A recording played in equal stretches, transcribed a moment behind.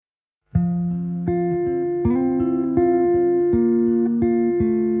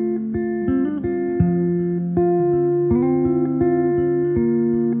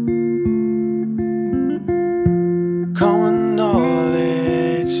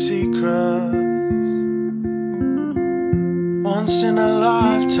once in a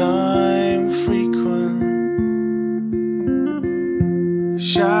lifetime frequent.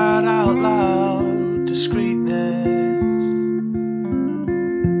 Shout out loud discreetness,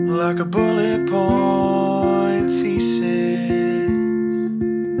 like a bullet point thesis.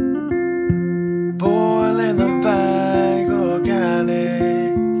 Boil in the bag,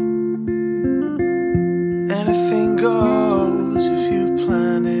 organic. Anything goes if you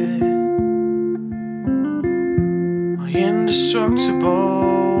plan it. My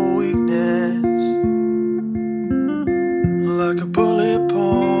indestructible weakness, like a bullet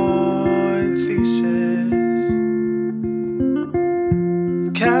point thesis.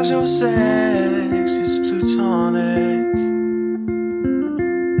 Casual sex is plutonic.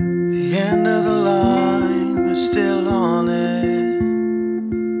 The end of the line, but still on it.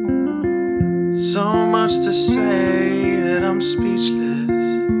 So much to say that I'm speechless,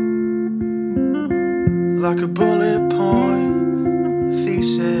 like a bullet point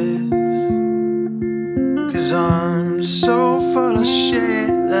thesis. 'Cause I'm so full of shit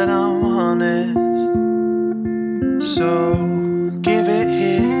that I'm honest. So give it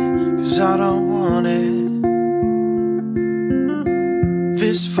here, 'cause I don't want it.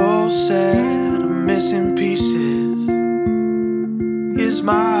 This full set of missing pieces is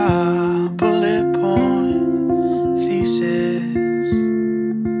my